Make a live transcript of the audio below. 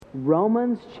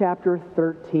Romans chapter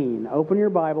 13. Open your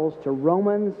Bibles to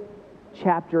Romans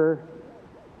chapter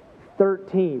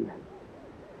 13.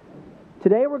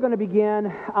 Today we're going to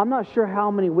begin, I'm not sure how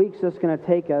many weeks this is going to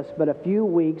take us, but a few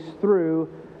weeks through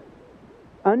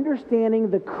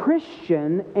understanding the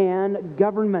Christian and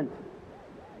government.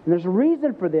 And there's a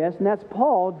reason for this, and that's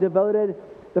Paul devoted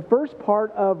the first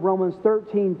part of Romans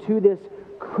 13 to this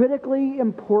critically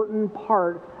important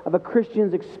part of a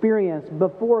Christian's experience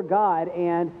before God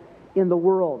and in the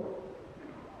world.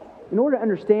 In order to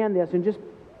understand this, and just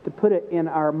to put it in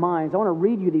our minds, I want to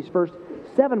read you these first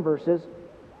 7 verses.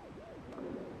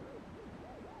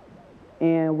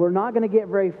 And we're not going to get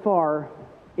very far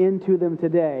into them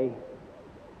today.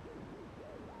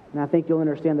 And I think you'll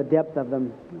understand the depth of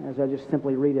them as I just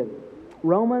simply read it.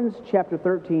 Romans chapter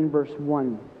 13, verse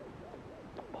 1.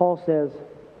 Paul says,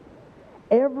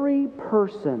 "Every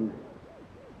person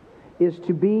is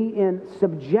to be in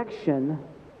subjection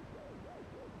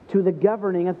to the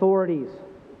governing authorities.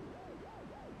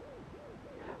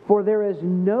 For there is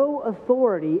no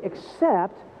authority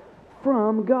except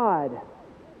from God.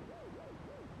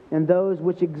 And those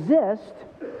which exist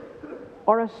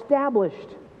are established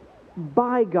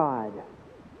by God.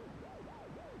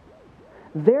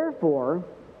 Therefore,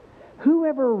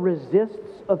 whoever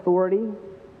resists authority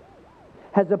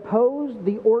has opposed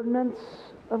the ordinance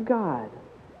of God.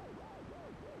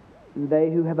 And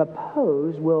they who have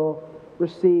opposed will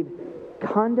receive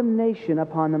condemnation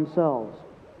upon themselves.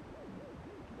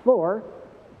 For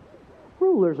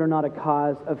rulers are not a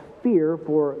cause of fear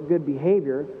for good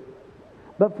behavior,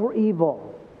 but for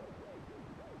evil.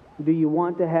 Do you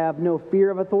want to have no fear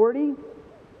of authority?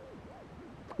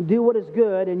 Do what is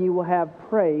good, and you will have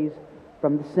praise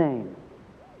from the same.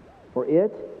 For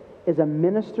it is a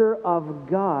minister of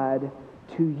God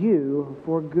to you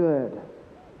for good.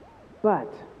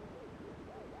 But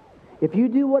if you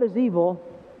do what is evil,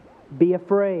 be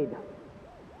afraid.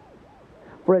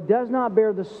 For it does not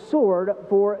bear the sword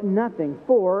for nothing.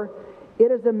 For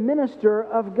it is a minister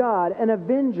of God, an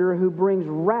avenger who brings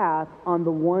wrath on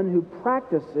the one who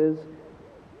practices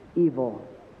evil.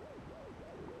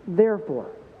 Therefore,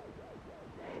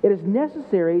 it is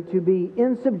necessary to be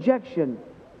in subjection,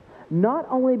 not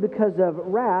only because of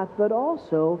wrath, but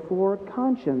also for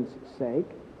conscience' sake.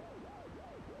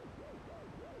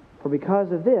 For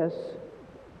because of this,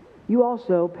 you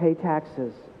also pay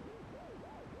taxes.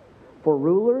 For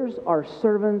rulers are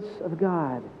servants of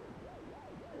God,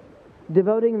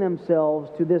 devoting themselves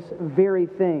to this very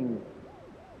thing.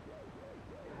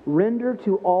 Render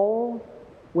to all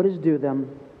what is due them.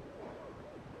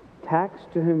 Tax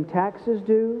to whom tax is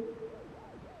due,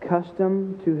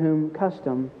 custom to whom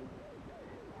custom,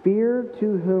 fear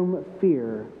to whom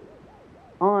fear,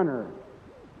 honor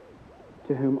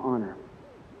to whom honor."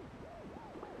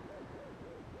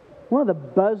 One of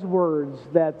the buzzwords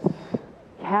that's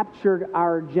captured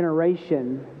our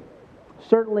generation,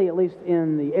 certainly at least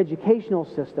in the educational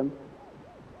system,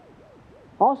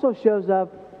 also shows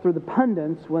up through the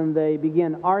pundits when they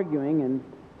begin arguing, and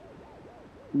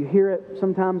you hear it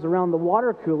sometimes around the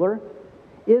water cooler,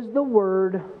 is the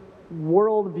word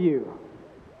worldview.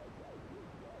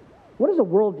 What is a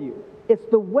worldview? It's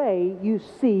the way you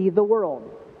see the world.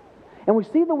 And we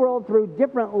see the world through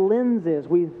different lenses.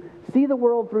 We see the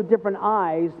world through different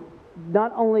eyes,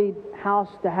 not only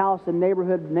house to house and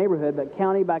neighborhood to neighborhood, but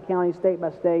county by county, state by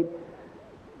state,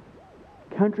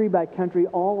 country by country,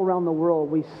 all around the world.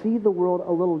 We see the world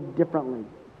a little differently.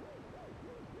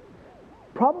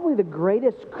 Probably the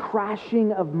greatest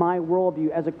crashing of my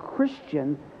worldview as a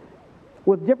Christian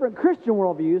with different Christian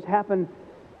worldviews happened,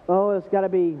 it's got to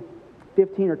be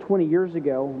 15 or 20 years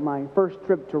ago, my first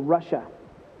trip to Russia.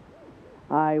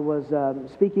 I was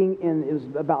speaking it was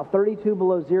about 32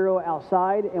 below zero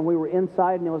outside, and we were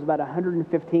inside, and it was about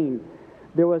 115.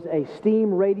 There was a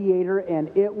steam radiator,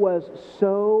 and it was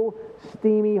so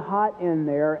steamy hot in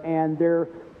there, and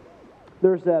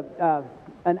there's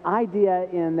an idea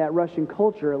in that Russian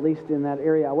culture, at least in that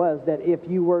area I was, that if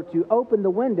you were to open the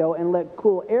window and let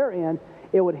cool air in,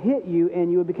 it would hit you and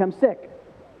you would become sick.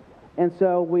 And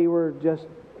so we were just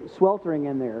sweltering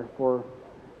in there for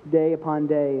day upon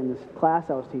day in this class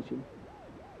I was teaching.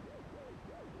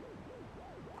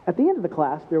 At the end of the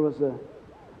class, there was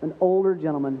an older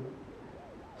gentleman,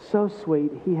 so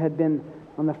sweet. He had been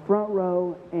on the front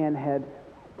row and had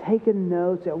taken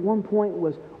notes. At one point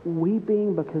was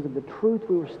weeping because of the truth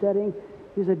we were studying.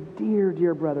 He was a dear,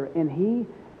 dear brother, and he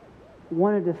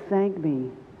wanted to thank me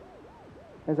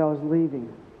as I was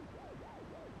leaving.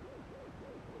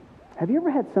 Have you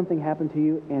ever had something happen to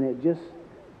you and it just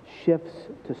shifts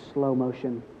to slow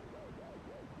motion?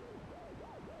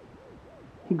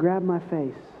 He grabbed my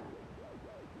face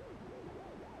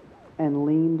and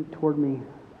leaned toward me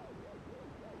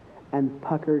and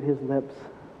puckered his lips.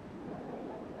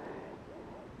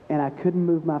 And I couldn't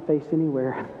move my face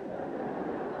anywhere.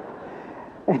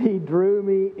 And he drew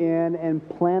me in and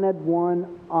planted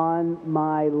one on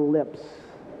my lips.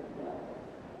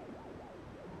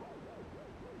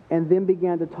 And then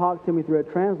began to talk to me through a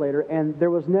translator, and there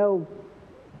was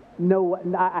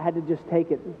I had to just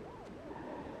take it.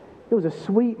 It was a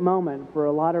sweet moment for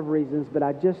a lot of reasons, but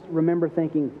I just remember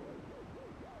thinking,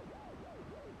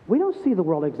 we don't see the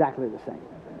world exactly the same.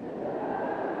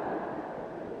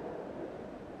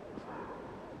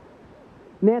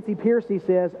 Nancy Pearcey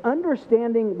says,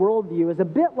 understanding worldview is a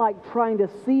bit like trying to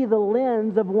see the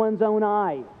lens of one's own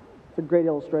eye. It's a great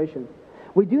illustration.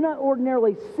 We do not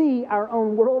ordinarily see our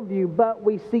own worldview, but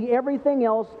we see everything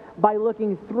else by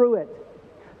looking through it.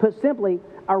 Put simply,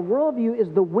 our worldview is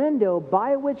the window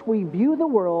by which we view the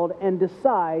world and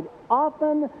decide,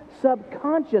 often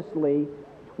subconsciously,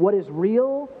 what is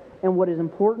real and what is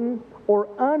important, or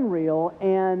unreal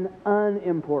and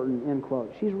unimportant, end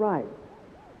quote. She's right.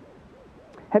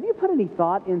 Have you put any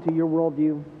thought into your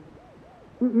worldview?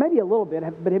 Maybe a little bit,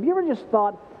 but have you ever just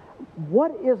thought,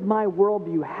 what is my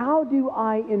worldview? How do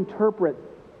I interpret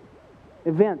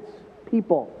events,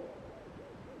 people?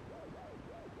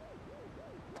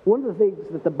 One of the things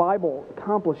that the Bible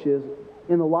accomplishes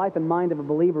in the life and mind of a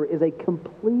believer is a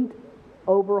complete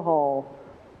overhaul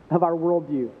of our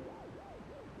worldview.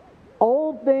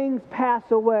 Old things pass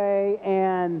away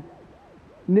and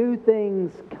new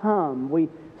things come. We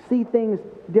see things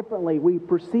differently. We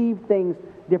perceive things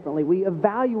differently. We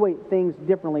evaluate things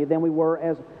differently than we were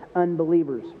as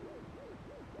unbelievers.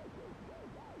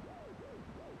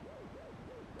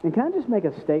 And can I just make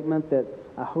a statement that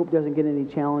I hope doesn't get any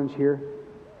challenge here?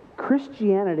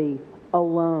 Christianity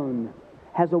alone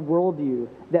has a worldview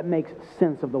that makes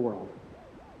sense of the world.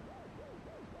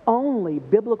 Only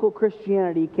biblical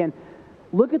Christianity can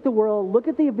look at the world, look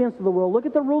at the events of the world, look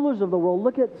at the rulers of the world,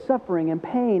 look at suffering and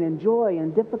pain and joy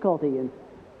and difficulty and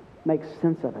make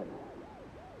sense of it.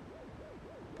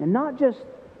 And not just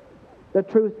the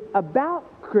truth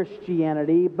about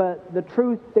Christianity, but the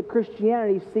truth that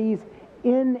Christianity sees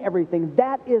in everything.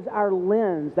 That is our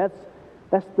lens.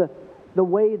 That's the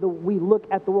way that we look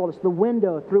at the world. It's the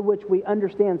window through which we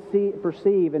understand, see,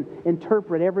 perceive, and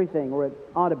interpret everything, or it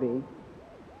ought to be.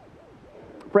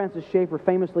 Francis Schaeffer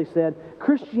famously said,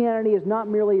 Christianity is not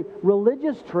merely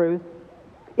religious truth,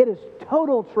 it is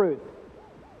total truth.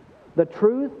 The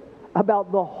truth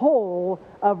about the whole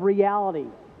of reality.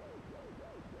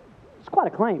 It's quite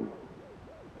a claim.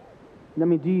 I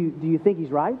mean, do you think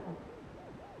he's right?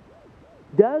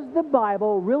 Does the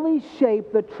Bible really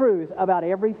shape the truth about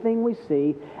everything we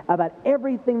see, about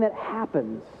everything that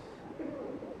happens?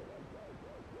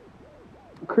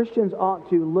 Christians ought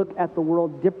to look at the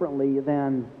world differently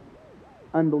than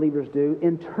unbelievers do,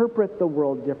 interpret the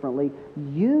world differently,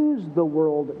 use the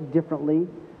world differently,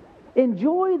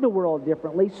 enjoy the world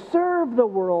differently, serve the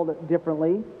world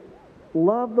differently,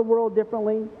 love the world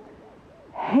differently,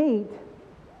 hate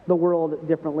the world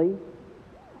differently.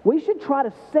 We should try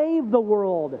to save the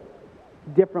world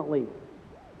differently.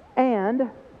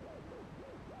 And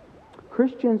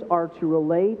Christians are to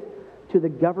relate to the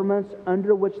governments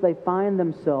under which they find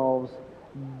themselves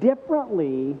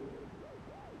differently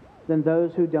than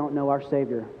those who don't know our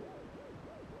Savior.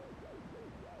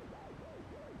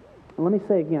 And let me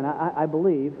say again, I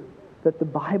believe that the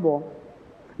Bible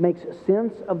makes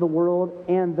sense of the world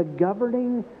and the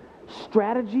governing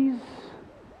strategies,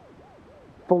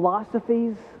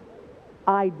 philosophies,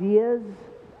 ideas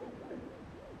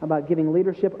about giving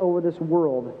leadership over this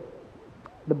world.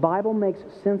 The Bible makes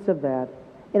sense of that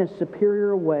in a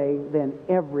superior way than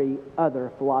every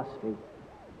other philosophy.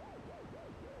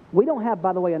 We don't have,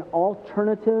 by the way, an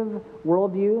alternative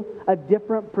worldview, a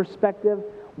different perspective.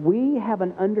 We have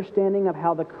an understanding of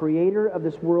how the Creator of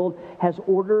this world has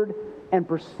ordered and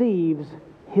perceives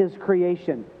His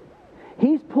creation.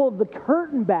 He's pulled the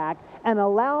curtain back and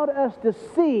allowed us to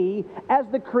see, as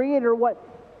the Creator, what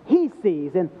He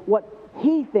sees and what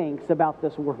He thinks about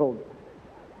this world.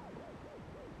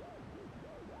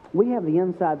 We have the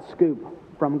inside scoop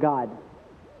from God.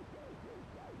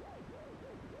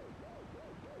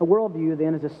 A worldview,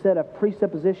 then, is a set of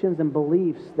presuppositions and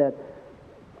beliefs that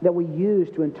we use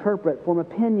to interpret, form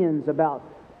opinions about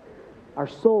our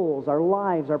souls, our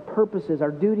lives, our purposes,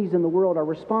 our duties in the world, our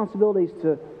responsibilities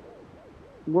to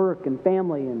work and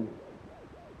family, and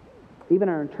even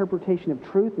our interpretation of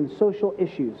truth and social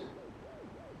issues.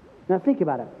 Now think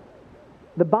about it.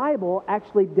 The Bible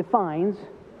actually defines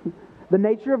the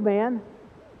nature of man,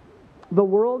 the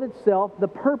world itself, the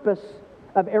purpose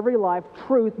of every life: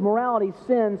 truth, morality,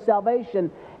 sin,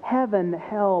 salvation, heaven,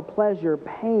 hell, pleasure,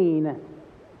 pain.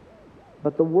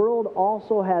 But the world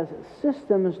also has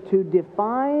systems to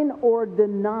define or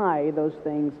deny those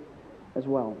things as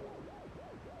well.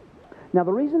 Now,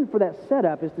 the reason for that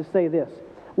setup is to say this.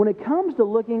 When it comes to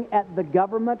looking at the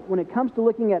government, when it comes to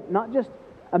looking at not just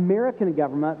American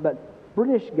government, but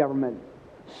British government,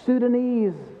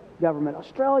 Sudanese government,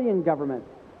 Australian government,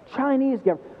 Chinese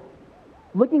government,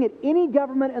 looking at any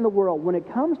government in the world, when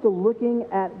it comes to looking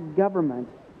at government,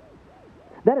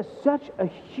 that is such a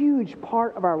huge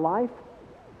part of our life.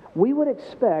 We would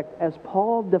expect, as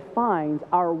Paul defines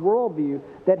our worldview,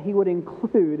 that he would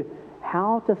include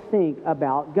how to think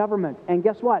about government. And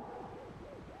guess what?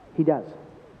 He does.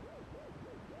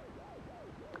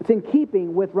 It's in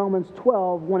keeping with Romans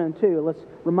 12, 1 and 2. Let's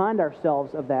remind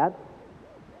ourselves of that.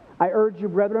 I urge you,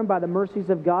 brethren, by the mercies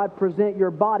of God, present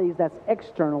your bodies, that's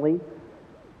externally,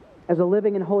 as a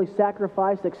living and holy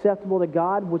sacrifice acceptable to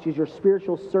God, which is your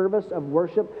spiritual service of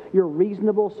worship, your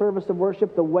reasonable service of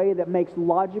worship, the way that makes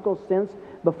logical sense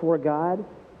before God.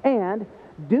 And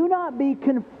do not be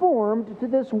conformed to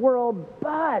this world,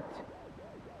 but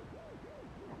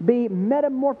be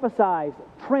metamorphosized,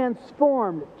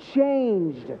 transformed,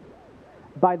 changed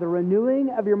by the renewing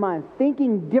of your mind,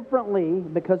 thinking differently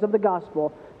because of the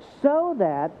gospel, so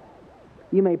that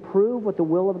you may prove what the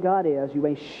will of God is. You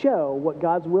may show what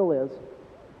God's will is,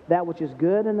 that which is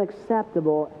good and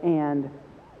acceptable and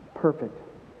perfect.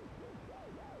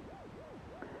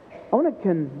 I want to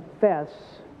confess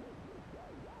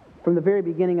from the very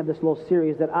beginning of this little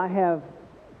series that I have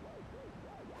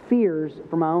fears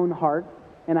for my own heart,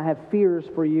 and I have fears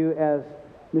for you as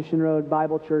Mission Road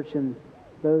Bible Church and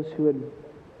those who would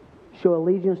show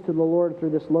allegiance to the Lord through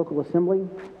this local assembly.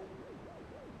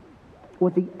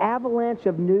 With the avalanche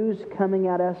of news coming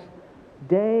at us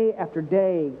day after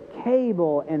day,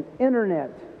 cable and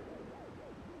internet,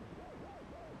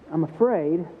 I'm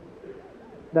afraid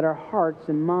that our hearts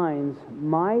and minds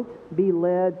might be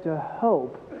led to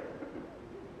hope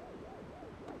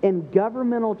in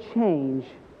governmental change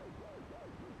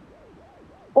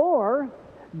or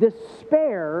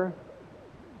despair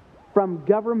from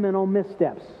governmental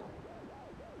missteps.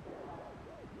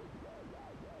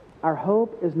 Our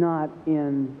hope is not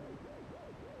in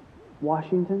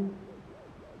Washington.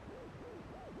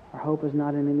 Our hope is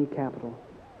not in any capital.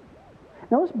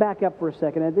 Now let's back up for a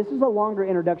second. This is a longer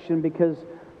introduction because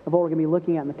of what we're going to be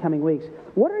looking at in the coming weeks.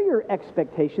 What are your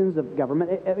expectations of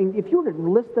government? I mean, if you were to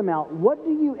list them out, what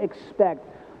do you expect?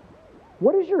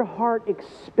 What does your heart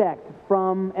expect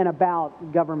from and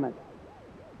about government?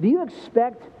 Do you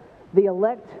expect to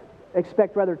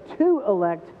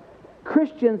elect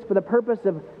Christians for the purpose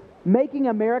of making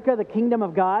America the kingdom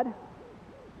of God?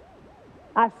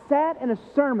 I sat in a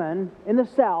sermon in the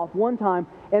South one time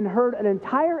and heard an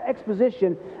entire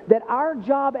exposition that our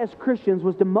job as Christians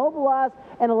was to mobilize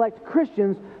and elect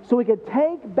Christians so we could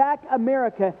take back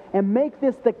America and make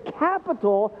this the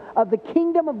capital of the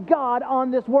kingdom of God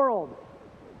on this world.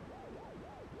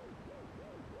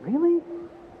 Really?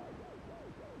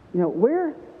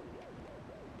 Where's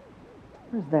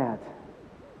that?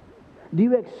 Do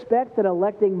you expect that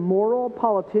electing moral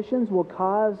politicians will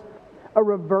cause a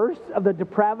reverse of the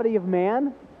depravity of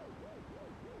man?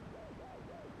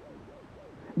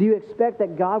 Do you expect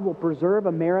that God will preserve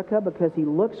America because He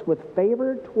looks with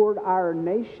favor toward our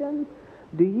nation?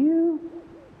 Do you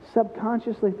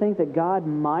subconsciously think that God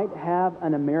might have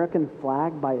an American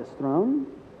flag by His throne?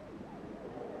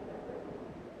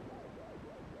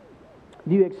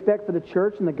 Do you expect for the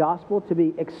church and the gospel to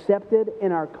be accepted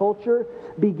in our culture,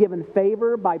 be given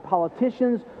favor by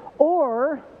politicians,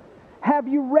 or have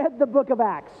you read the book of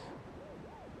Acts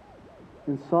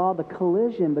and saw the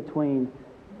collision between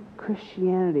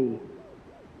Christianity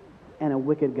and a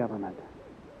wicked government?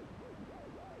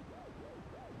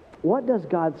 What does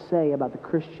God say about the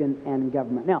Christian and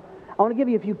government? Now, I want to give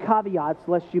you a few caveats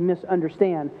lest you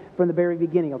misunderstand from the very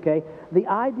beginning, okay? The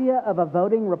idea of a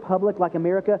voting republic like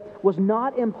America was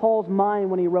not in Paul's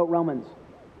mind when he wrote Romans.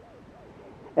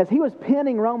 As he was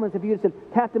penning Romans, if you had said,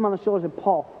 tapped him on the shoulders and said,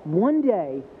 Paul, one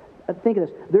day, think of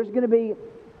this, there's going to be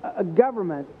a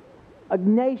government, a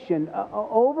nation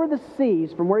over the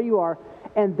seas from where you are,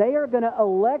 and they are going to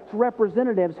elect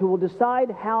representatives who will decide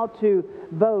how to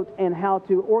vote and how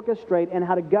to orchestrate and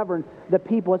how to govern the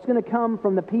people. It's going to come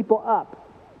from the people up.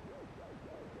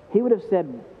 He would have said,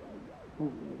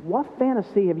 what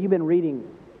fantasy have you been reading?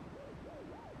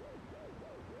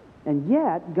 And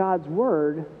yet, God's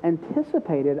Word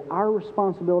anticipated our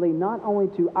responsibility not only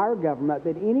to our government,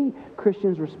 but any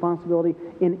Christian's responsibility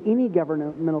in any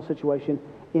governmental situation,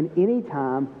 in any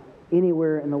time,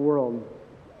 anywhere in the world.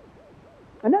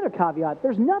 Another caveat,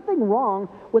 there's nothing wrong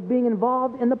with being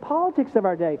involved in the politics of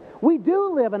our day. We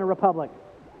do live in a republic.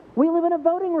 We live in a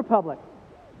voting republic.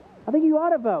 I think you ought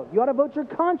to vote. You ought to vote your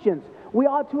conscience. We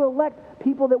ought to elect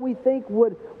people that we think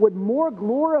would more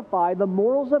glorify the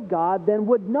morals of God than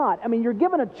would not. I mean, you're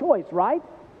given a choice, right?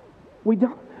 We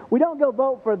don't go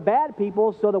vote for bad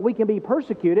people so that we can be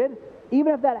persecuted.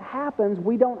 Even if that happens,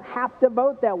 we don't have to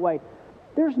vote that way.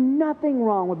 There's nothing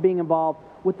wrong with being involved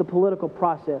with the political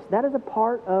process. That is a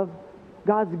part of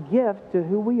God's gift to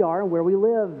who we are and where we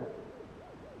live.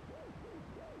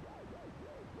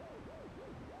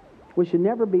 We should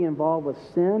never be involved with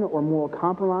sin or moral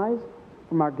compromise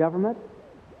from our government.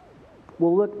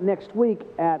 We'll look next week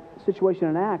at a situation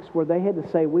in Acts where they had to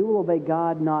say, we will obey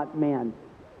God, not man.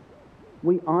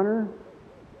 We honor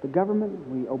the government,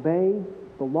 we obey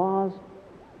the laws,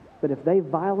 but if they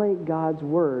violate God's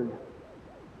word,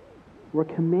 we're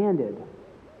commanded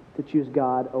to choose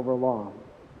God over law.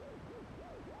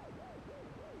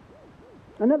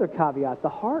 Another caveat, the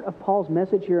heart of Paul's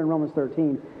message here in Romans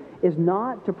 13 is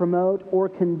not to promote or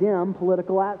condemn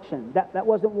political action. That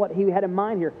wasn't what he had in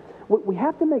mind here. We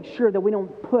have to make sure that we don't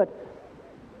put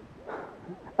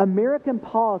American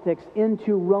politics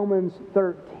into Romans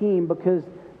 13 because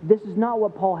this is not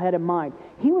what Paul had in mind.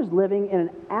 He was living in an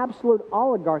absolute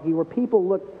oligarchy where people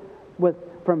looked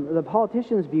from the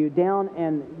politician's view down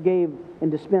and gave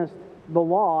and dispensed the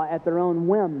law at their own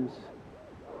whims.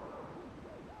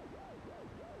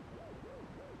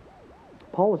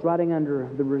 Paul was writing under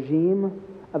the regime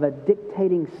of a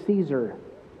dictating Caesar.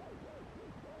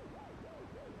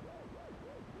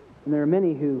 And there are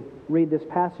many who read this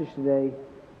passage today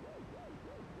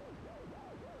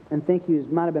and think he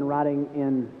might have been writing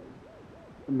in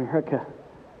America.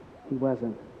 He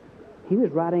wasn't. He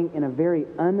was writing in a very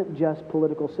unjust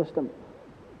political system.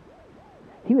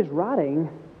 He was writing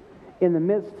in the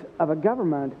midst of a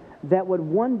government that would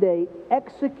one day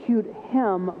execute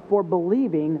him for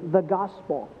believing the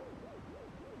gospel.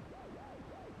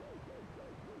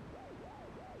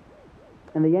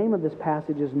 And the aim of this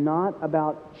passage is not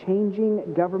about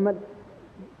changing government.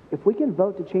 If we can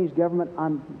vote to change government,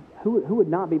 who would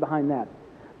not be behind that?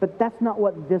 But that's not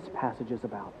what this passage is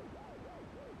about.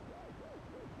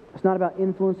 It's not about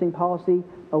influencing policy,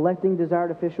 electing desired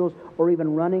officials, or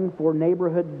even running for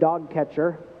neighborhood dog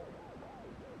catcher.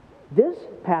 This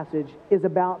passage is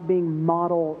about being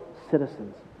model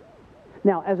citizens.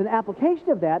 Now, as an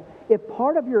application of that, if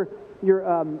part of your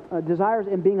desires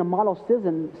in being a model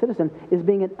citizen is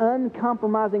being an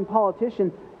uncompromising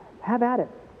politician, have at it.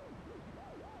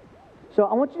 So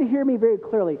I want you to hear me very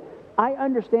clearly. I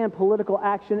understand political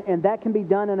action, and that can be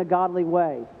done in a godly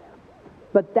way.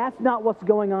 But that's not what's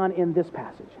going on in this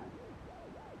passage.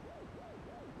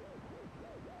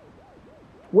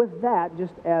 With that,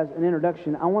 just as an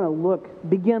introduction, I want to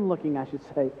begin looking, at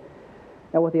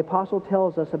what the apostle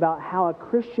tells us about how a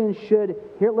Christian should,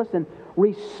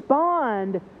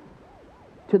 respond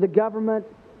to the government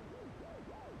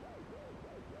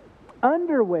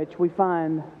under which we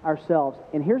find ourselves.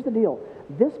 And here's the deal.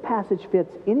 This passage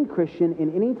fits any Christian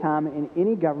in any time, in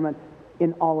any government,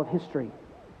 in all of history.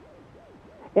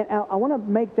 And I want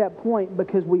to make that point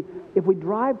because if we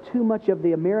drive too much of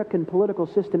the American political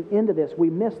system into this, we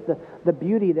miss the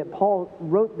beauty that Paul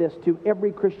wrote this to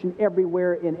every Christian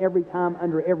everywhere in every time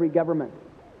under every government.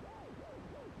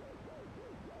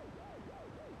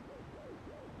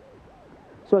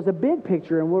 So as a big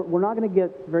picture, and we're not going to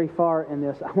get very far in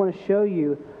this, I want to show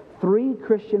you 3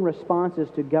 Christian responses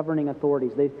to governing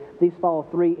authorities. These follow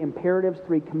 3 imperatives,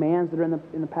 3 commands that are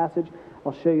in the passage.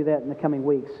 I'll show you that in the coming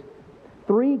weeks.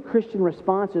 3 Christian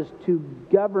responses to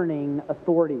governing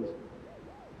authorities.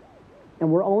 And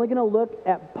we're only going to look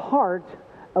at part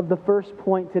of the first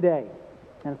point today.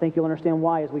 And I think you'll understand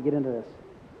why as we get into this.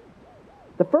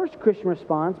 The first Christian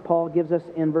response Paul gives us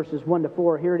in verses 1 to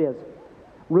 4. Here it is.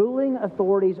 Ruling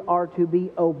authorities are to be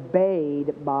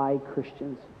obeyed by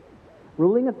Christians.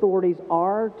 Ruling authorities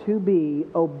are to be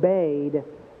obeyed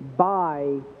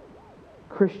by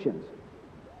Christians.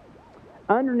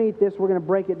 Underneath this, we're going to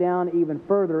break it down even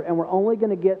further, and we're only going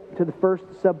to get to the first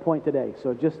subpoint today.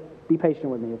 So just be patient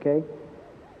with me, okay?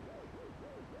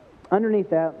 Underneath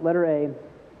that, letter A.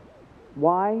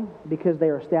 Why? Because they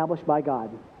are established by God.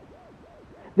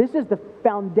 This is the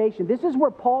foundation. This is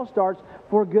where Paul starts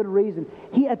for a good reason.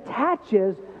 He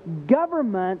attaches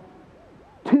government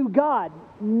to God,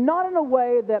 not in a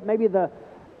way that maybe the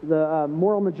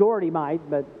moral majority might,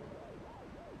 but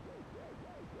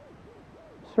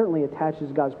certainly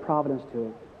attaches God's providence to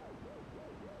it.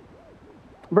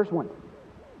 Verse 1.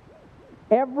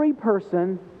 Every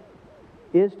person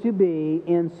is to be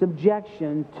in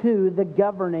subjection to the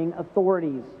governing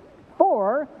authorities.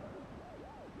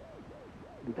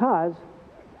 Because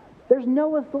there's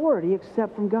no authority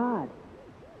except from God.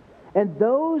 And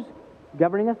those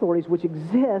governing authorities which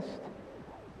exist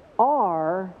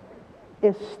are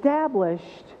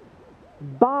established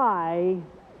by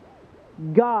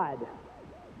God.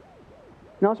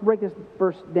 Now let's break this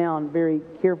verse down very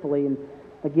carefully. And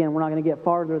again, we're not going to get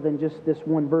farther than just this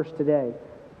one verse today.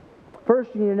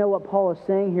 First, you need to know what Paul is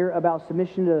saying here about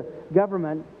submission to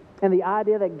government and the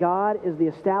idea that God is the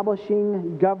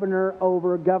establishing governor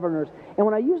over governors. And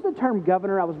when I use the term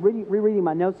governor, I was rereading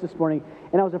my notes this morning,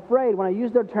 and I was afraid when I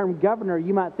use the term governor,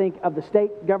 you might think of the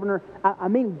state governor. I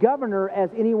mean governor as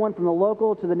anyone from the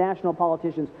local to the national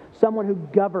politicians, someone who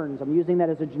governs. I'm using that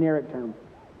as a generic term.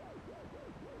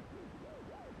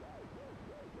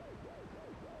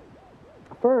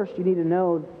 First, you need to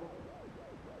know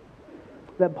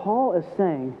that Paul is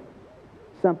saying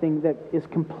something that is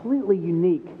completely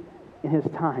unique in his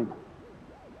time.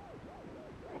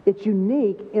 It's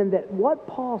unique in that what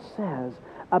Paul says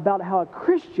about how a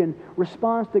Christian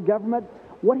responds to government,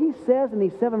 what he says in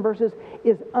these 7 verses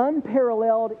is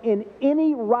unparalleled in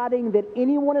any writing that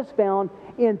anyone has found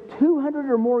in 200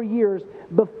 or more years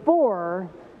before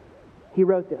he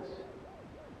wrote this.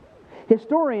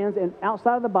 Historians, and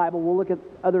outside of the Bible, we'll look at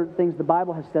other things the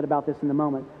Bible has said about this in a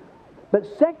moment, but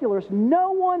secularists,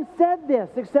 no one said this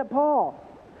except Paul.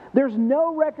 There's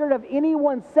no record of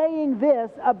anyone saying this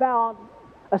about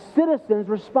a citizen's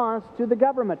response to the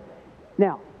government.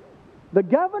 Now, the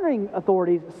governing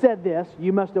authorities said this,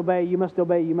 you must obey, you must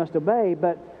obey, you must obey,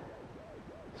 but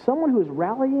someone who is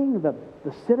rallying the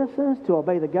citizens to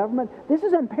obey the government, this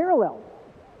is unparalleled.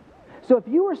 So if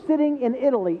you were sitting in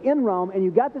Italy, in Rome, and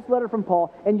you got this letter from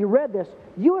Paul, and you read this,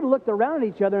 you would have looked around at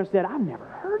each other and said, I've never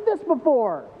heard this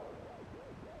before.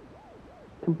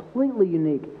 Completely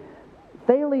unique.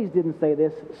 Thales didn't say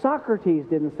this. Socrates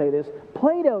didn't say this.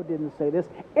 Plato didn't say this.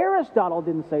 Aristotle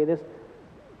didn't say this.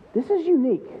 This is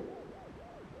unique.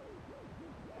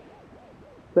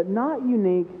 But not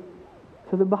unique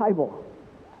to the Bible.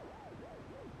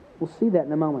 We'll see that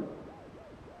in a moment.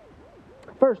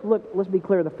 First, look, let's be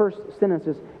clear. The first sentence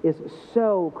is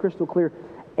so crystal clear.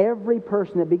 Every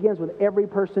person, it begins with every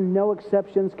person, no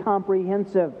exceptions,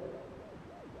 comprehensive.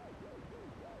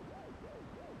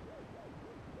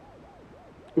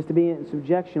 Is to be in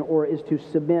subjection or is to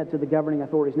submit to the governing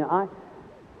authorities. Now,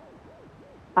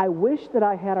 I wish that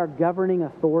I had our governing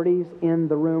authorities in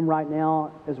the room right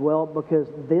now as well, because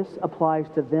this applies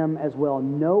to them as well.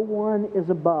 No one is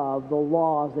above the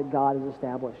laws that God has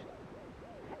established.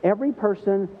 Every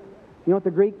person, you know what the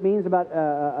Greek means about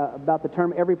the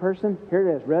term every person? Here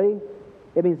it is. Ready?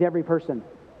 It means every person.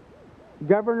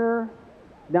 Governor,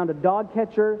 down to dog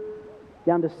catcher,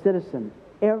 down to citizen.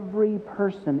 Every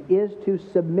person is to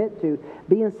submit to,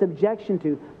 be in subjection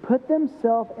to, put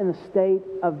themselves in a state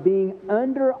of being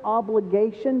under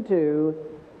obligation to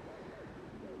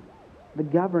the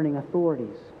governing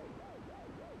authorities.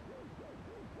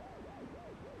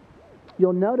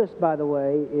 You'll notice, by the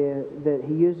way, that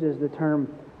he uses the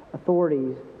term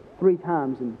authorities 4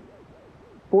 times in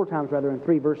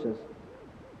 3 verses.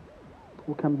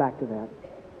 We'll come back to that.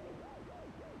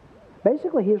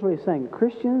 Basically, here's what he's saying.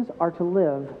 Christians are to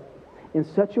live in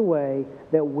such a way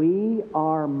that we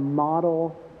are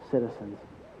model citizens.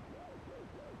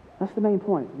 That's the main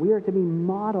point. We are to be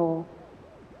model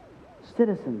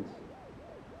citizens.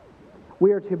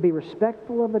 We are to be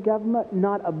respectful of the government,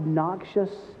 not obnoxious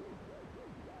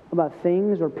about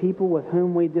things or people with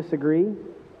whom we disagree.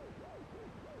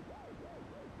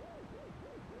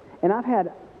 And I've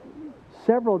had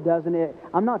several dozen.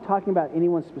 I'm not talking about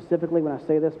anyone specifically when I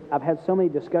say this. I've had so many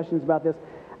discussions about this.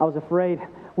 I was afraid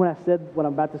when I said what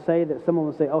I'm about to say that someone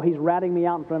would say, oh, he's ratting me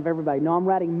out in front of everybody. No, I'm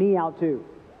ratting me out too.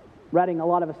 Ratting a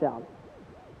lot of us out.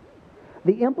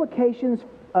 The implications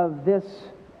of this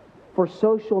for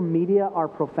social media are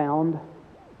profound.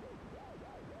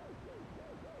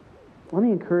 Let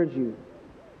me encourage you.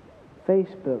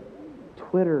 Facebook,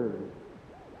 Twitter,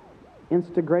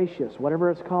 Instagracious, whatever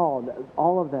it's called,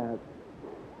 all of that.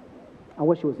 I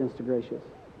wish it was Instagracious.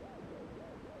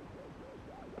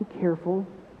 Be careful.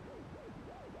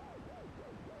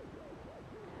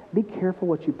 Be careful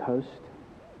what you post.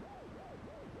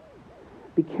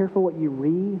 Be careful what you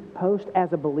repost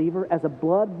as a believer, as a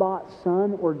blood-bought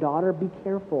son or daughter. Be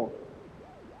careful.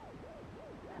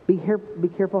 Be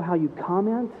careful how you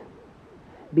comment.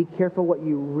 Be careful what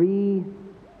you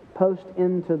repost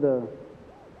into the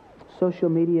social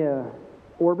media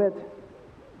orbit.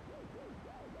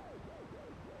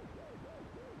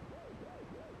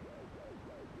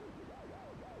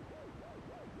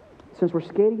 since we're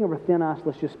skating over thin ice,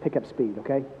 let's just pick up speed,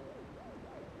 okay?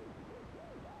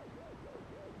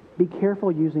 Be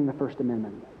careful using the First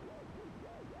Amendment.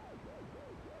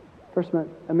 First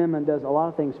Amendment does a lot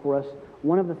of things for us.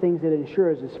 One of the things it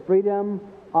ensures is freedom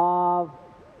of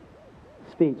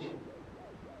speech.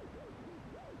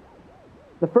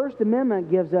 The First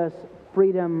Amendment gives us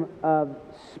freedom of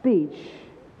speech,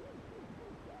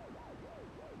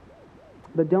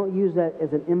 but don't use that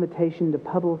as an invitation to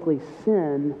publicly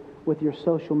sin with your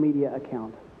social media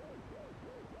account.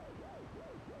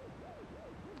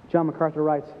 John MacArthur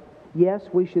writes, yes,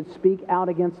 we should speak out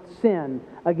against sin,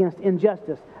 against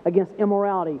injustice, against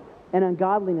immorality and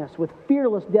ungodliness with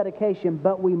fearless dedication,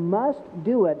 but we must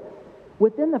do it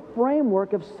within the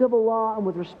framework of civil law and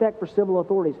with respect for civil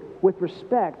authorities. With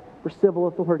respect for civil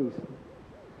authorities.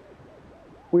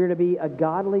 We are to be a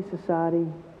godly society,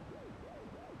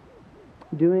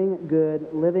 doing good,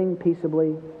 living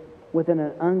peaceably within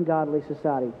an ungodly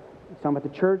society. It's talking about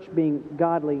the church being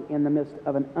godly in the midst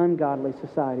of an ungodly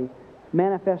society,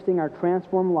 manifesting our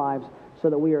transformed lives so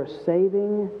that we are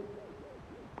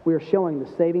showing the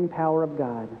saving power of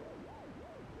God.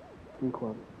 End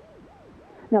quote.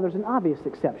 Now, there's an obvious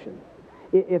exception.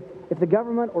 If the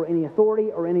government or any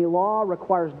authority or any law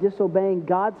requires disobeying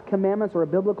God's commandments or a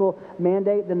biblical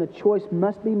mandate, then the choice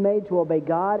must be made to obey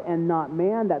God and not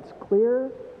man. That's clear.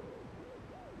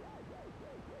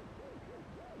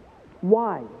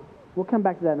 Why? We'll come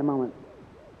back to that in a moment.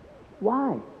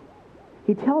 Why?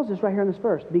 He tells us right here in this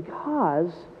verse,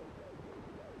 because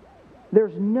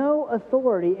there's no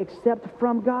authority except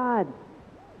from God,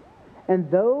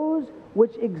 and those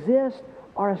which exist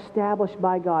are established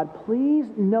by God. Please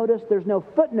notice there's no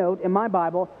footnote in my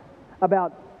Bible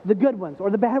about the good ones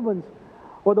or the bad ones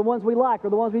or the ones we like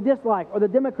or the ones we dislike or the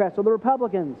Democrats or the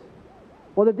Republicans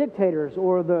or the dictators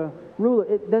or the ruler.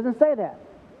 It doesn't say that.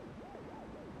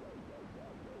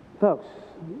 Folks,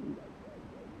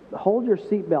 hold your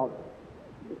seatbelt.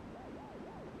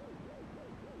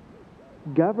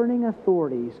 Governing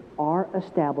authorities are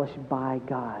established by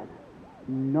God,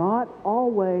 not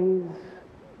always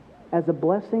as a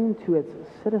blessing to its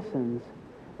citizens,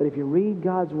 but if you read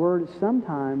God's Word,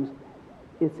 sometimes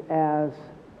it's as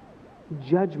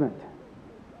judgment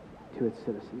to its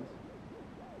citizens.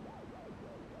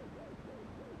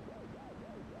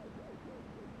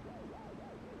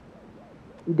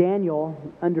 Daniel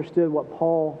understood what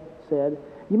Paul said.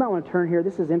 You might want to turn here.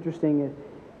 This is interesting.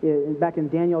 Back in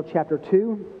Daniel chapter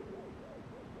 2.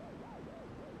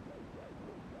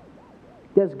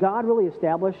 Does God really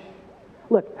establish?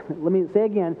 Look, let me say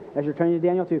again, as you're turning to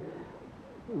Daniel 2,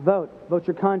 vote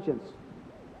your conscience.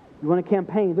 You want to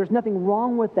campaign. There's nothing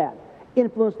wrong with that.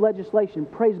 Influence legislation.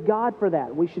 Praise God for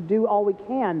that. We should do all we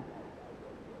can.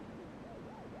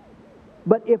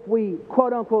 But if we,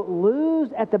 quote unquote, lose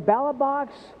at the ballot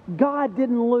box, God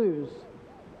didn't lose.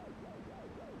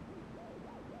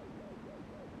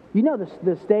 You know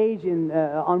the stage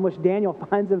on which Daniel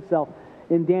finds himself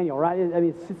in Daniel, right? I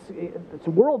mean, it's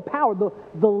world power.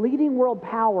 The leading world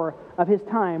power of his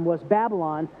time was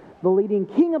Babylon. The leading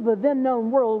king of the then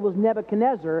known world was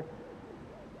Nebuchadnezzar.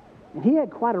 And he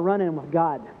had quite a run-in with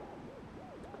God.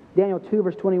 Daniel 2,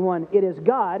 verse 21, it is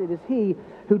God, it is He,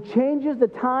 who changes the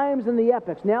times and the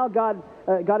epochs. Now God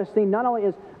is seen not only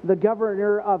as the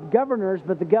governor of governors,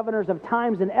 but the governors of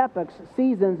times and epochs,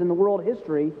 seasons in the world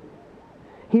history.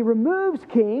 He removes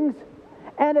kings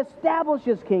and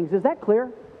establishes kings. Is that clear?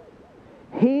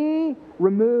 He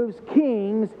removes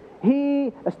kings.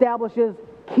 He establishes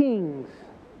kings.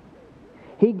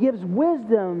 He gives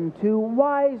wisdom to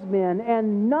wise men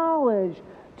and knowledge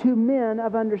to men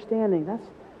of understanding.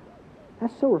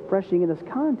 That's so refreshing in this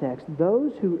context.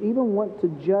 Those who even want to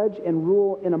judge and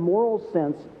rule in a moral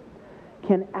sense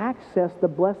can access the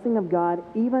blessing of God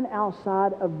even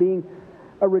outside of being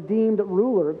a redeemed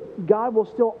ruler. God will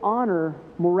still honor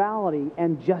morality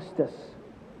and justice.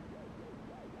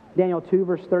 Daniel 2,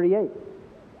 verse 38.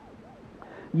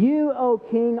 You, O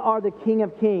king, are the King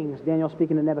of kings, Daniel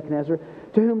speaking to Nebuchadnezzar,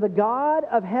 to whom the God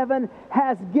of heaven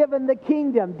has given the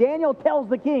kingdom. Daniel tells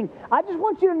the king, I just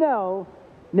want you to know,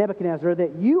 Nebuchadnezzar,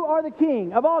 that you are the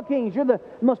king of all kings. You're the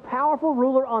most powerful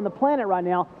ruler on the planet right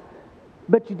now.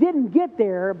 But you didn't get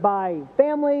there by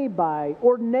family, by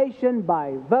ordination,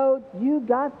 by vote. You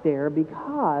got there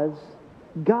because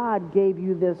God gave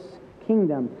you this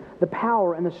kingdom, the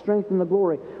power and the strength and the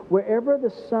glory. Wherever the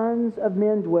sons of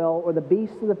men dwell, or the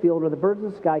beasts of the field, or the birds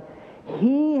of the sky,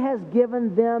 He has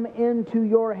given them into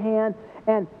your hand,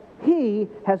 and He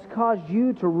has caused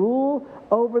you to rule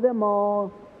over them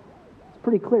all. It's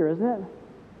pretty clear, isn't it?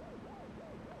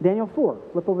 Daniel 4,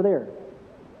 flip over there.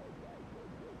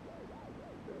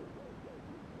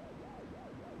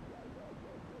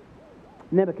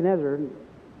 Nebuchadnezzar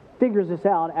figures this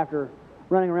out after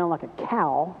running around like a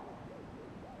cow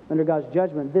under God's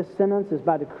judgment. This sentence is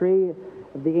by decree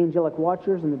of the angelic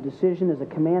watchers, and the decision is a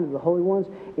command of the holy ones,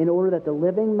 in order that the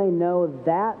living may know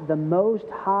that the Most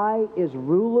High is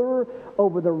ruler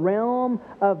over the realm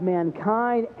of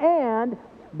mankind and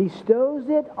bestows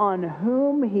it on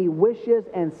whom he wishes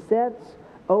and sets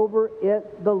over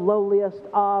it the lowliest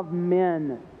of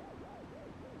men.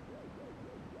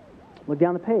 Look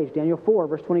down the page, Daniel 4,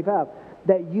 verse 25.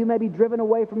 That you may be driven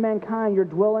away from mankind, your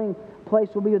dwelling place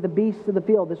will be with the beasts of the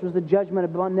field. This was the judgment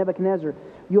upon Nebuchadnezzar.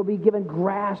 You'll be given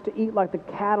grass to eat like the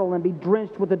cattle and be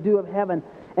drenched with the dew of heaven.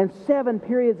 And 7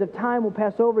 periods of time will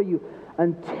pass over you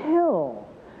until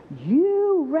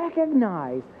you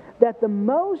recognize that the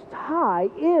Most High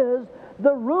is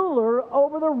the ruler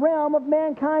over the realm of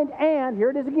mankind. And, here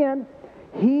it is again,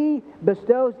 he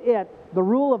bestows it, the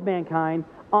rule of mankind,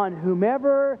 on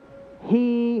whomever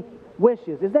he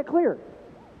wishes. Is that clear?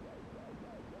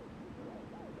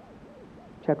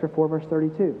 Chapter 4, verse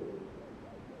 32.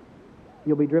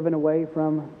 You'll be driven away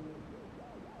from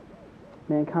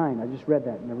mankind. I just read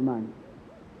that. Never mind.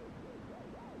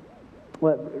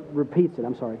 Well, it repeats it.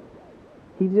 I'm sorry.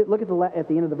 Look at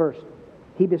the end of the verse.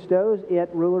 He bestows it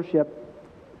rulership,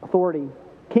 authority,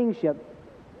 kingship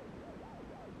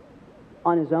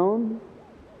on his own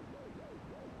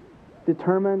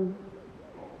determined,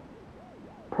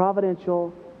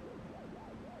 providential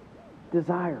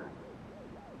desire.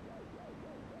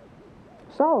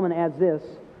 Solomon adds this,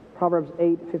 Proverbs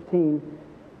 8:15,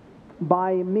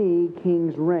 by me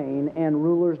kings reign and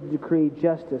rulers decree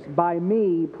justice. By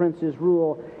me princes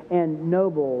rule and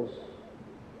nobles,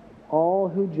 all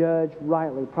who judge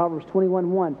rightly. Proverbs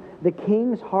 21:1, the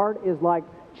king's heart is like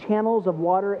channels of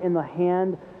water in the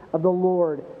hand of the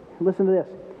Lord. Listen to this.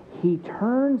 He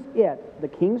turns it, the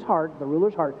king's heart, the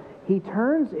ruler's heart, he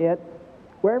turns it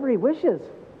wherever he wishes.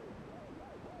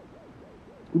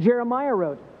 Jeremiah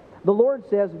wrote, the Lord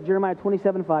says, Jeremiah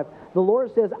 27:5, the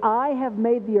Lord says, I have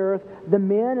made the earth, the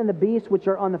men and the beasts which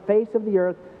are on the face of the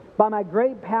earth, by my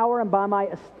great power and by my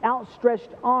outstretched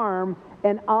arm,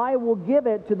 and I will give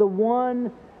it to the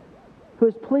one who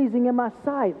is pleasing in my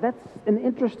sight. That's an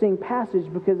interesting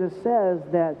passage because it says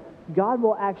that God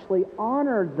will actually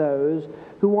honor those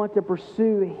who want to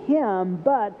pursue him,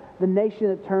 but the nation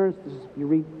that turns, you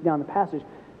read down the passage,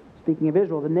 speaking of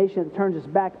Israel, the nation that turns its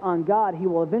back on God, he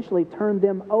will eventually turn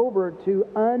them over to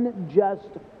unjust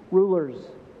rulers.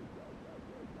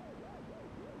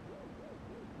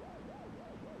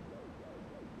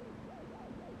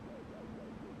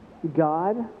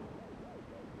 God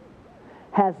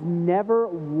has never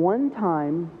one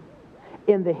time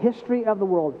in the history of the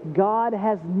world, God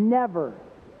has never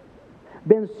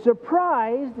been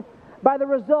surprised by the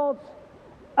results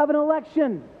of an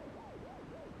election.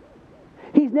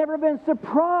 He's never been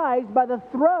surprised by the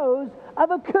throes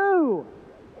of a coup.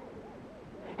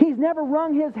 He's never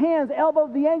wrung his hands,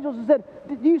 elbowed the angels, and said,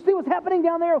 do you see what's happening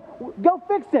down there? Go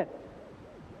fix it.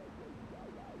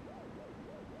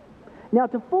 Now,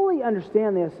 to fully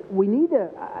understand this, we need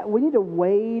to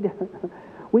wade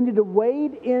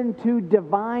into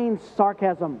divine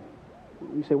sarcasm.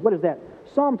 You say, what is that?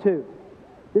 Psalm 2.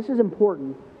 This is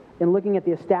important in looking at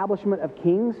the establishment of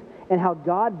kings and how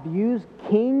God views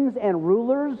kings and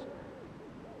rulers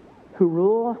who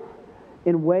rule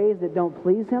in ways that don't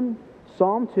please him.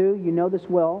 Psalm 2, you know this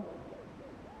well.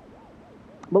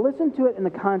 But listen to it in the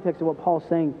context of what Paul's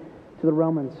saying to the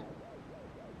Romans.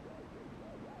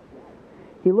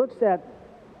 He looks at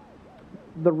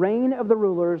the reign of the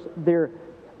rulers, their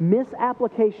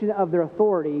misapplication of their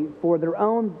authority for their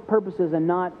own purposes and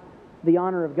not the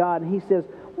honor of God. And he says,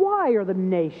 why are the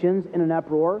nations in an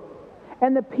uproar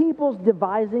and the peoples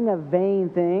devising a vain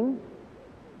thing?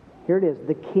 Here it is.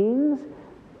 The kings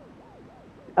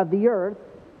of the earth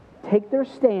take their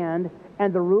stand,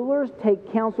 and the rulers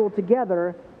take counsel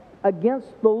together against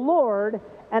the Lord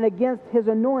and against his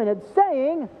anointed,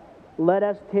 saying, let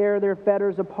us tear their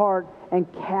fetters apart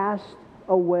and cast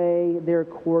away their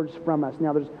cords from us.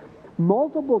 Now, there's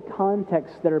multiple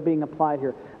contexts that are being applied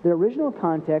here. The original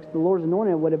context, the Lord's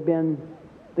anointed, would have been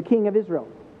the king of Israel.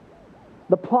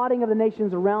 The plotting of the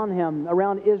nations around him,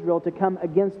 around Israel, to come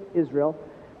against Israel.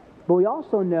 But we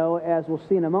also know, as we'll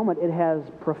see in a moment, it has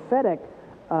prophetic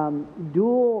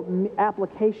dual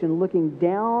application, looking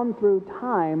down through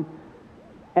time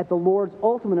at the Lord's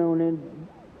ultimate anointed,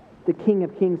 the King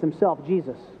of Kings himself,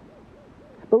 Jesus.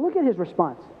 But look at his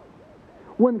response.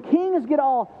 When kings get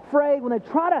all frayed, when they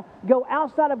try to go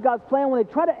outside of God's plan, when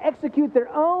they try to execute their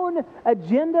own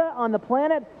agenda on the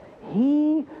planet,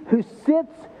 he who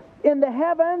sits in the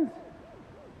heavens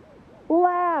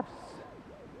laughs.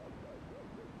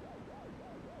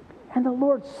 And the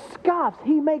Lord scoffs.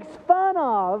 He makes fun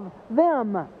of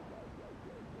them.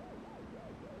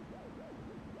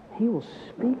 He will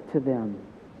speak to them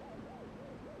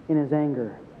in His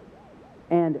anger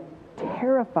and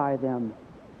terrify them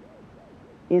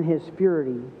in His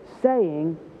fury,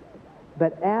 saying,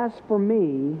 "But as for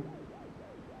me,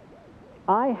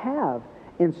 I have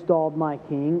installed my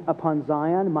king upon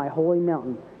Zion, my holy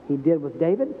mountain." He did with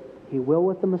David, He will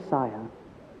with the Messiah.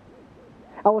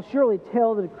 "I will surely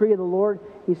tell the decree of the Lord.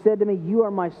 He said to me, 'You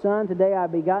are my son, today I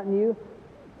have begotten you.'"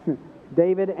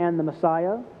 David and the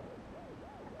Messiah.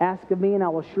 "Ask of me, and I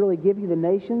will surely give you the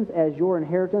nations as your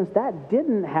inheritance." That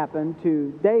didn't happen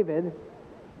to David,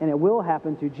 and it will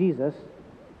happen to Jesus.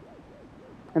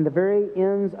 "And the very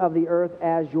ends of the earth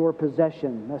as your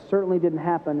possession." That certainly didn't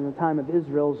happen in the time of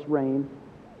Israel's reign.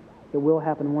 It will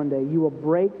happen one day. "You will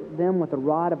break them with a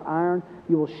rod of iron.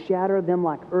 You will shatter them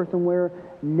like earthenware.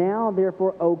 Now,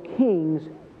 therefore, O kings,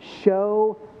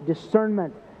 show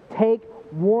discernment. Take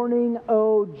warning,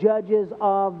 O judges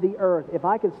of the earth." If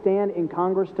I could stand in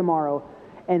Congress tomorrow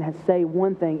and say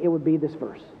one thing, it would be this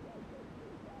verse.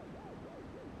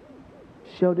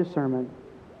 Show discernment.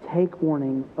 Take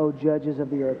warning, O judges of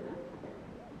the earth.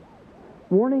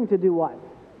 Warning to do what?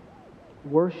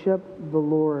 Worship the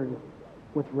Lord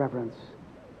with reverence.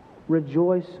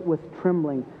 Rejoice with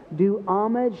trembling. Do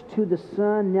homage to the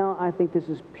Son. Now, I think this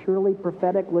is purely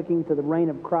prophetic, looking to the reign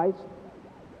of Christ,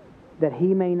 that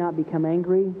He may not become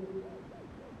angry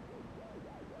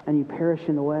and you perish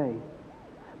in the way.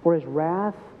 For His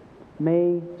wrath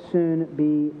may soon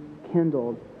be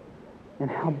kindled. And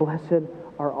how blessed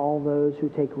are all those who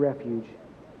take refuge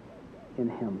in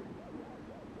Him.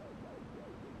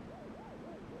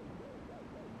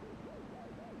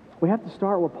 We have to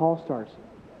start where Paul starts.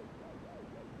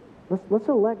 Let's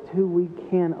elect who we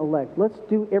can elect. Let's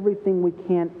do everything we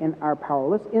can in our power.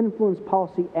 Let's influence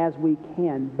policy as we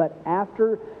can. But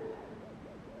after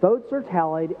votes are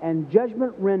tallied and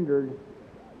judgment rendered,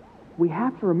 we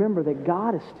have to remember that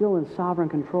God is still in sovereign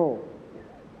control.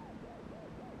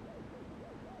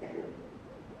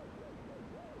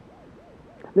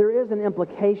 There is an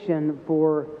implication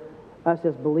for us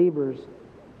as believers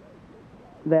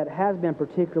that has been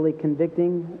particularly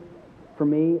convicting for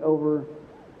me over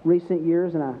recent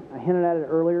years, and I hinted at it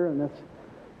earlier, and that's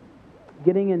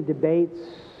getting in debates,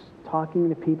 talking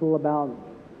to people about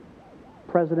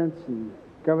presidents and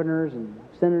governors and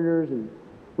senators and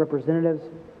representatives.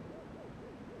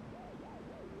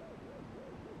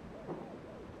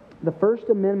 The First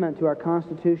Amendment to our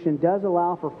Constitution does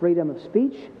allow for freedom of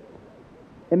speech.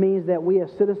 It means that we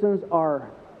as citizens are,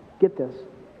 get this,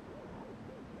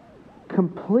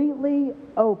 completely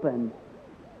open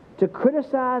to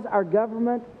criticize our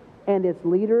government and its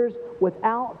leaders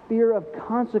without fear of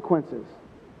consequences.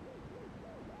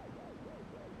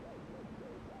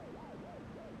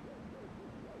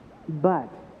 But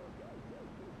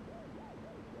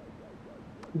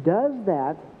does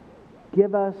that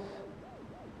give us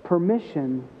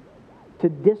permission to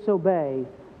disobey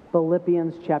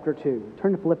Philippians chapter 2?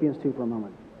 Turn to Philippians 2 for a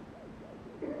moment.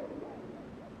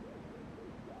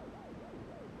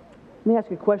 Let me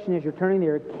ask you a question as you're turning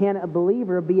there. Can a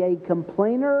believer be a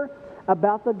complainer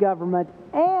about the government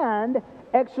and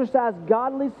exercise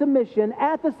godly submission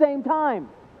at the same time?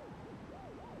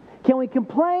 Can we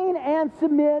complain and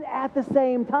submit at the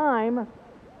same time?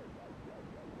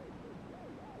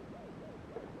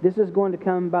 This is going to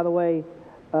come, by the way,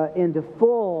 into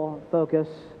full focus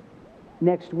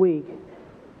next week.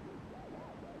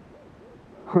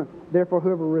 Therefore,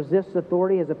 whoever resists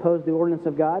authority has opposed the ordinance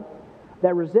of God.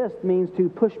 That resist means to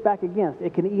push back against.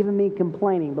 It can even mean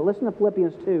complaining. But listen to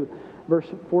Philippians 2, verse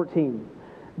 14.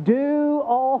 Do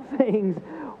all things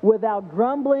without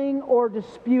grumbling or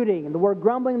disputing. And the word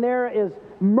grumbling there is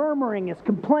murmuring, is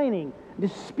complaining.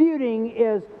 Disputing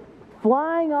is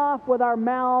flying off with our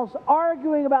mouths,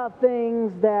 arguing about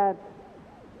things that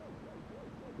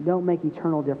don't make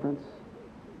eternal difference.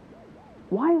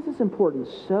 Why is this important?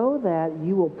 So that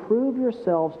you will prove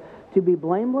yourselves to be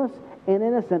blameless and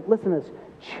innocent. Listen to this.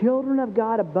 Children of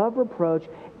God above reproach,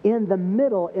 in the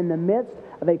midst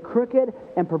of a crooked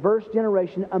and perverse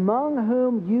generation, among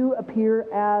whom you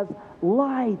appear as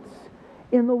lights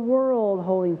in the world,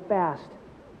 holding fast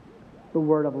the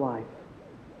word of life.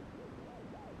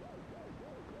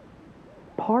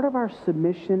 Part of our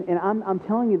submission, and I'm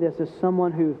telling you this as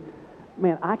someone who,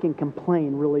 man, I can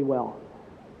complain really well.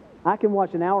 I can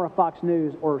watch an hour of Fox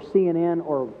News or CNN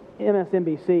or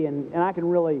MSNBC, and I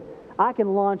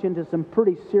can launch into some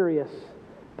pretty serious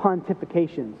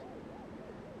pontifications.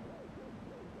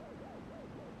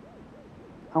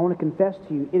 I want to confess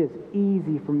to you, it is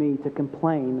easy for me to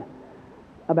complain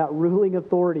about ruling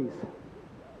authorities.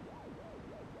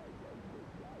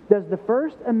 Does the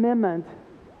First Amendment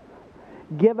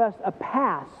give us a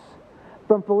pass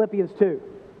from Philippians 2?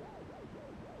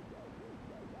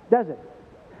 Does it?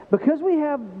 Because we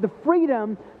have the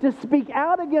freedom to speak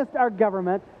out against our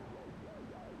government,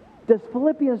 does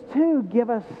Philippians 2 give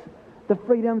us the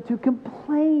freedom to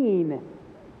complain?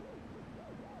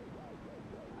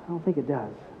 I don't think it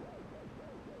does.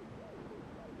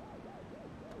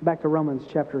 Back to Romans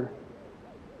chapter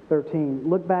 13.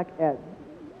 Look back at,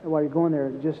 while you're going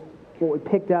there, just what we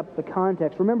picked up, the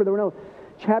context. Remember, there were no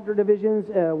chapter divisions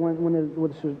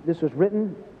when this was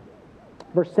written.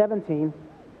 Verse 17,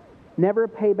 never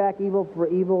pay back evil for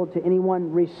evil to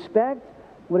anyone. Respect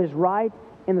what is right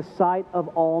in the sight of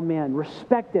all men.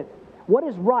 Respect it. What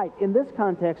is right? In this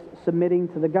context, submitting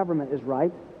to the government is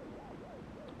right.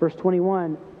 Verse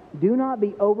 21, do not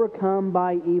be overcome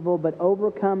by evil, but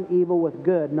overcome evil with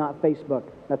good, not Facebook.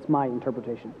 That's my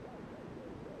interpretation.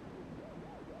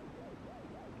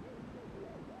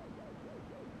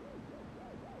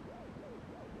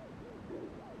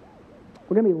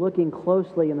 We're going to be looking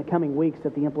closely in the coming weeks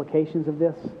at the implications of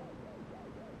this.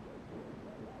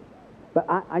 But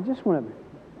I just want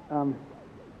to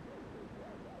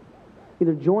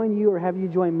either join you or have you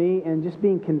join me in just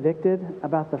being convicted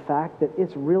about the fact that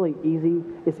it's really easy.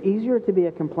 It's easier to be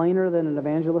a complainer than an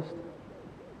evangelist.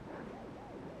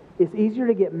 It's easier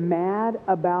to get mad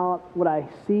about what I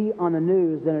see on the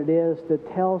news than it is to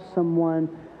tell someone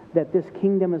that this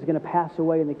kingdom is going to pass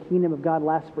away and the kingdom of God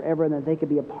lasts forever and that they could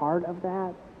be a part of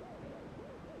that.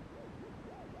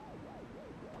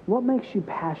 What makes you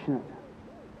passionate?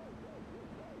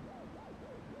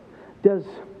 Does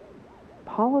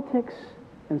politics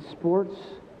and sports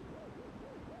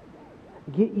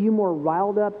get you more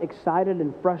riled up, excited,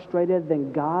 and frustrated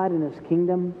than God and His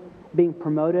kingdom being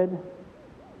promoted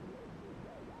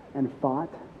and fought?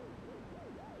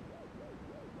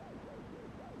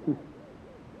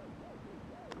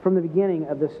 From the beginning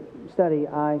of this study,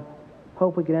 I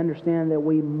hope we can understand that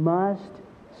we must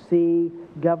see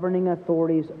governing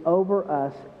authorities over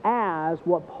us as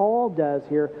what Paul does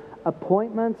here,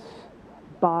 appointments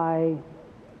by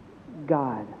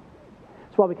God.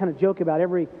 That's why we kind of joke about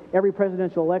every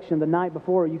presidential election, the night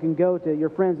before, you can go to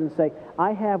your friends and say,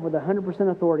 I have with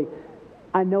 100% authority,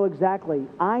 I know exactly,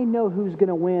 I know who's going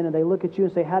to win. And they look at you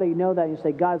and say, how do you know that? And you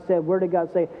say, God said. Where did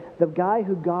God say? The guy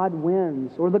who God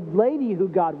wins, or the lady who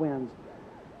God wins,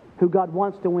 who God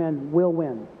wants to win, will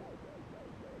win.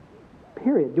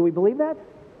 Period. Do we believe that?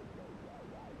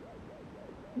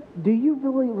 Do you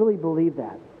really, really believe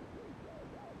that?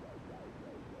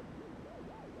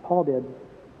 Paul did.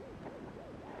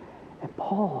 And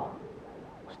Paul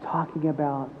was talking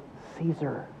about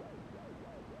Caesar.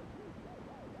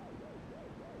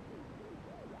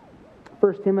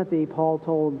 1 Timothy, Paul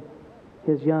told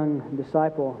his young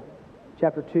disciple,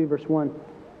 chapter 2, verse 1,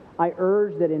 I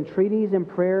urge that entreaties and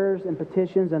prayers and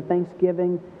petitions and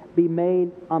thanksgiving be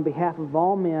made on behalf of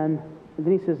all men. And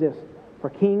then he says this,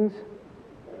 for kings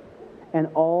and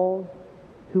all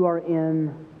who are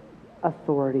in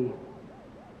authority.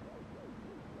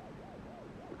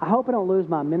 I hope I don't lose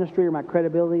my ministry or my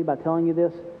credibility by telling you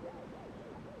this.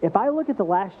 If I look at the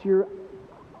last year,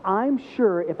 I'm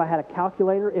sure if I had a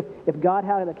calculator, if God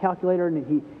had a calculator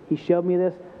and he showed me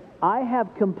this, I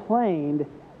have complained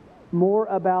more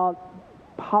about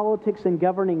politics and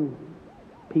governing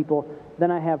people than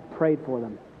I have prayed for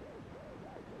them.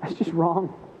 That's just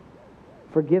wrong.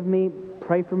 Forgive me.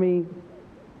 Pray for me.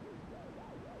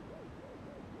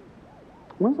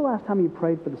 When's the last time you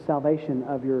prayed for the salvation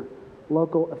of your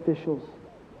local officials,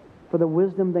 for the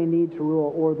wisdom they need to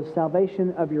rule, or the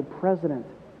salvation of your president,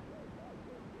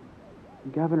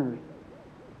 governors,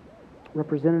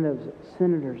 representatives,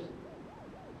 senators?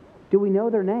 Do we know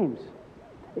their names?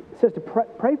 It says to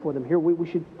pray for them here. We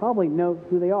should probably know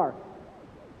who they are.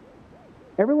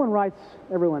 Everyone writes,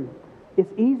 everyone.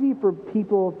 It's easy for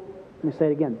people, let me say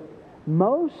it again,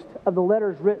 most of the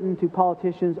letters written to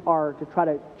politicians are to try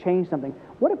to change something.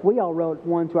 What if we all wrote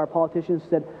one to our politicians and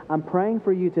said, I'm praying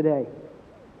for you today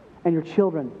and your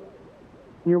children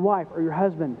and your wife or your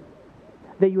husband,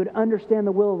 that you would understand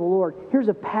the will of the Lord. Here's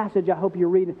a passage I hope you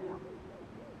read.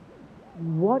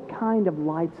 What kind of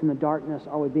lights in the darkness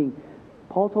are we being?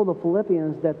 Paul told the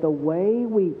Philippians that the way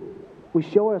we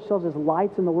show ourselves as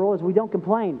lights in the world is we don't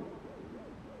complain.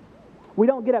 We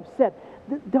don't get upset.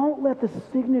 Don't let the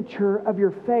signature of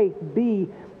your faith be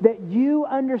that you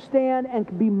understand and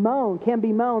can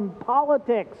be mown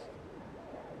politics.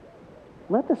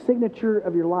 Let the signature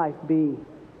of your life be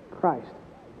Christ.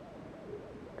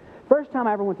 First time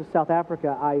I ever went to South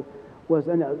Africa, I was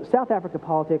South Africa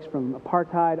politics from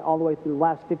apartheid all the way through the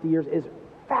last 50 years is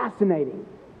fascinating.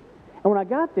 And when I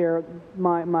got there,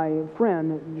 my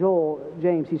friend, Joel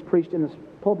James, he's preached in this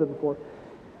pulpit before,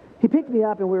 he picked me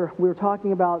up and we were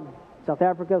talking about South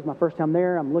Africa. It was my first time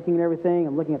there. I'm looking at everything.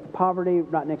 I'm looking at the poverty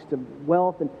right next to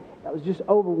wealth. And I was just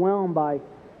overwhelmed by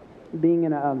being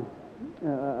in a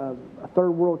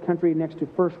third world country next to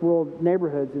first world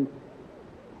neighborhoods.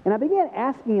 And I began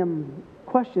asking him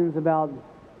questions about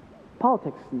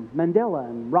politics and Mandela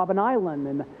and Robben Island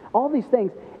and all these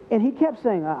things. And he kept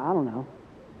saying, I don't know.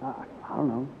 I don't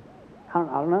know. I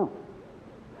don't know.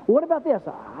 What about this?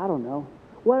 I don't know.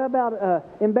 What about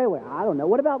Mbewe? I don't know.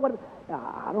 What?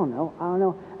 I don't know. I don't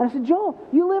know. And I said, Joel,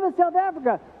 you live in South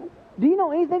Africa. Do you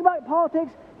know anything about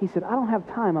politics? He said, I don't have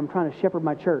time. I'm trying to shepherd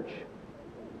my church.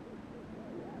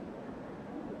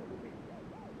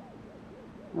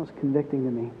 That was convicting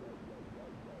to me.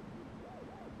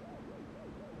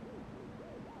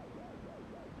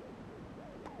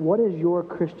 What is your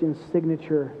Christian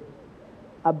signature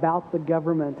about the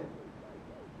government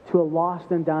to a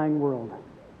lost and dying world?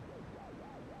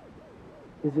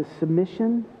 Is it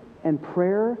submission and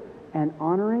prayer and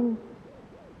honoring?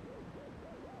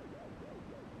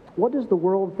 What does the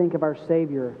world think of our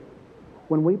Savior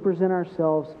when we present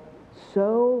ourselves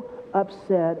so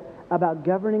upset about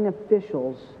governing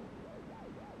officials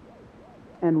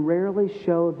and rarely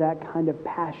show that kind of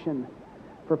passion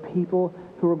for people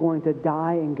who are going to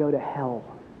die and go to hell?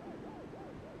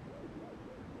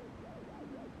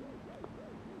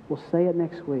 We'll say it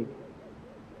next week.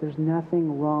 There's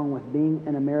nothing wrong with being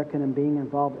an American and being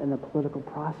involved in the political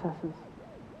processes.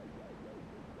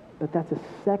 But that's a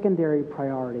secondary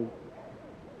priority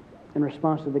in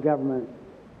response to the government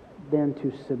than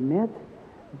to submit,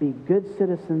 be good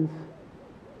citizens.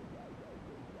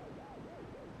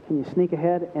 Can you sneak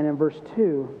ahead? And in verse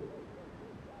 2,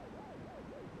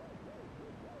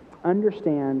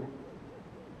 understand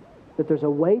that there's a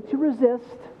way to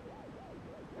resist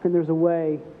and there's a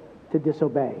way to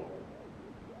disobey.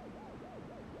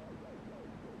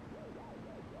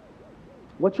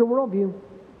 What's your worldview?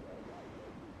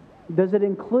 Does it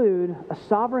include a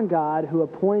sovereign God who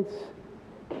appoints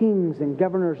kings and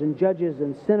governors and judges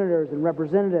and senators and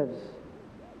representatives?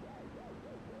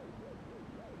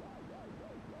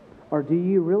 Or do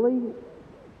you really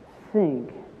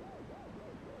think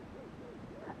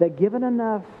that given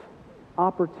enough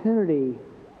opportunity,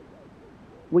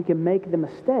 we can make the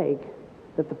mistake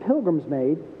that the Pilgrims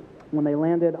made when they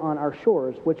landed on our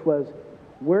shores, which was,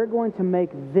 we're going to make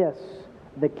this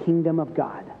the kingdom of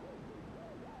God?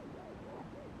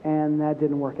 And that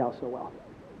didn't work out so well.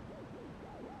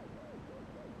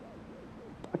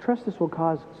 I trust this will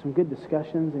cause some good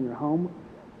discussions in your home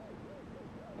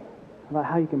about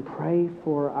how you can pray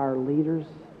for our leaders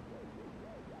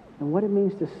and what it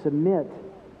means to submit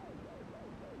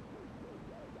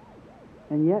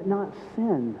and yet not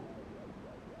sin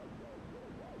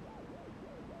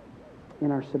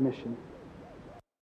in our submission.